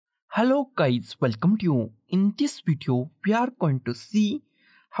Hello guys, welcome to you. In this video, we are going to see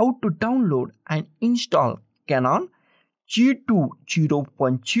how to download and install Canon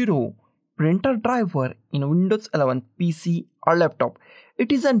G2010 printer driver in Windows 11 PC or laptop.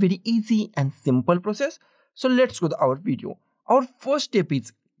 It is a very easy and simple process. So let's go to our video. Our first step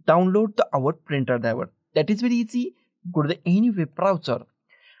is download our printer driver. That is very easy. Go to any web browser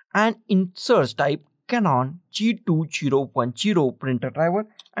and in search type Canon G2010 printer driver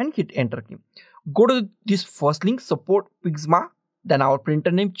and hit enter key. Go to this first link, support Pixma, then our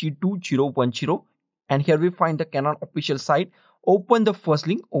printer name G2010, and here we find the Canon official site. Open the first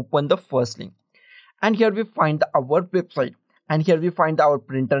link, and here we find our website, and here we find our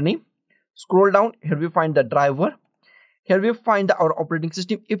printer name. Scroll down, here we find the driver. Here we find our operating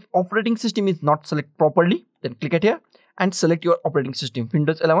system. If operating system is not selected properly, then click it here and select your operating system,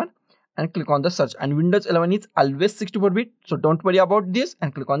 Windows 11. And click on the search, and Windows 11 is always 64-bit, so don't worry about this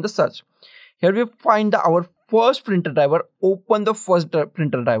and click on the search. Here we find our first printer driver. Open the first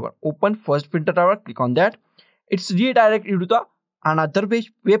printer driver. Open first printer driver, click on that. It's redirect you to the another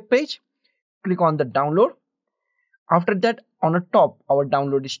web page. Click on the download. After that, on the top, our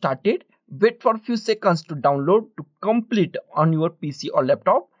download is started. Wait for a few seconds to download to complete on your PC or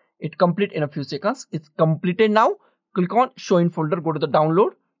laptop. It complete in a few seconds. It's completed now. Click on show in folder, go to the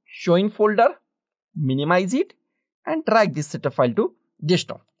download. Show in folder, minimize it and drag this setup file to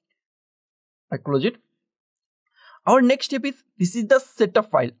desktop. I close it. Our next step is this is the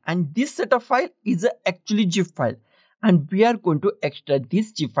setup file, and this setup file is actually zip file, and we are going to extract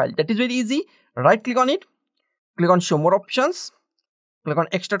this zip file. That is very easy. Right click on it, click on show more options, click on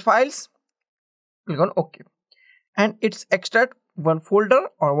extract files, click on OK, and it's extract one folder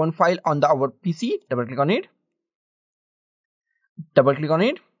or one file on our PC. Double click on it, double click on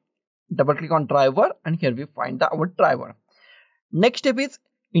it. Double click on driver, and here we find our driver. Next step is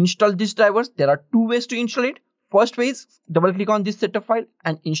install these drivers. There are two ways to install it. First way is double click on this setup file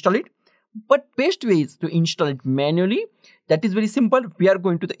and install it. But best way is to install it manually. That is very simple. We are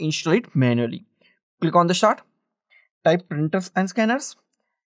going to install it manually. Click on the start. Type printers and scanners.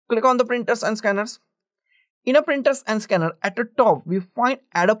 Click on the printers and scanners. In a printers and scanner, at the top we find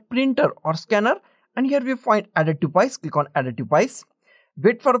add a printer or scanner, and here we find add a device. Click on add a device.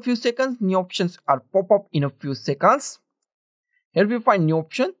 Wait for a few seconds. New options are pop up in a few seconds. Here we find new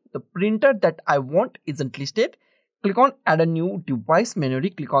option. The printer that I want isn't listed. Click on add a new device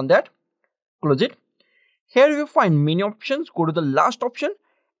manually. Click on that. Close it. Here we find many options. Go to the last option.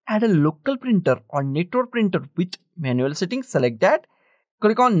 Add a local printer or network printer with manual settings. Select that.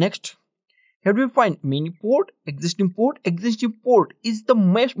 Click on next. Here we find mini port, existing port. Existing port is the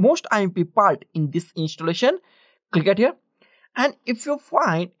most IMP part in this installation. Click it here. And if you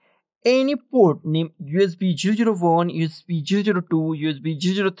find any port named USB 001, USB 002, USB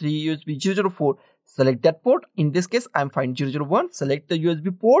 003, USB 004, select that port. In this case, I'm finding 001. Select the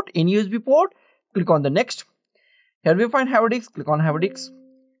USB port, any USB port. Click on the next. Here we find hard disk. Click on hard disk.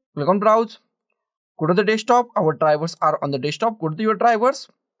 Click on browse. Go to the desktop. Our drivers are on the desktop. Go to your drivers.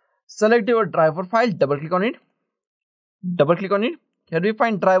 Select your driver file. Double click on it. Double click on it. Here we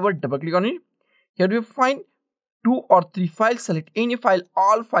find driver. Double click on it. Here we find 2 or 3 files. Select any file.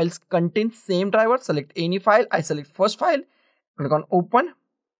 All files contain same driver. Select any file. I select first file. Click on open.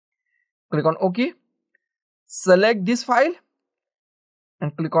 Click on OK. Select this file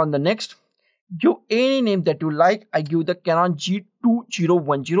and click on the next. Give any name that you like. I give the Canon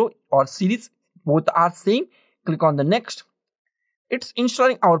G2010 or series. Both are same. Click on the next. It's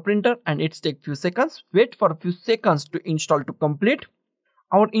installing our printer and it's take few seconds. Wait for a few seconds to install to complete.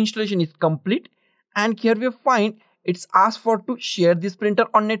 Our installation is complete. And here we find it's asked for to share this printer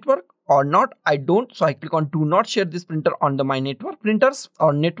on network or not. I don't, so I click on do not share this printer on my network printers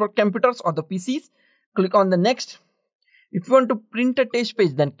or network computers or the PCs. Click on the next. If you want to print a test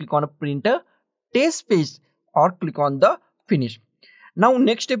page, then click on a printer test page or click on the finish. Now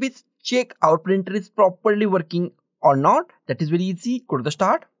next step is check our printer is properly working or not. That is very easy. Go to the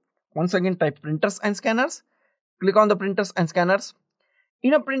start. Once again type printers and scanners. Click on the printers and scanners.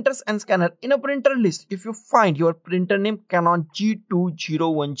 In a printers and scanner, in a printer list, if you find your printer name Canon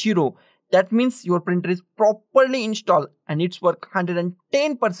G2010, that means your printer is properly installed and it's work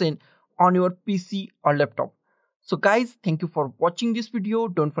 110% on your PC or laptop. So guys, thank you for watching this video.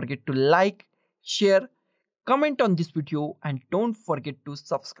 Don't forget to like, share, comment on this video, and don't forget to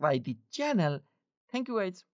subscribe the channel. Thank you guys.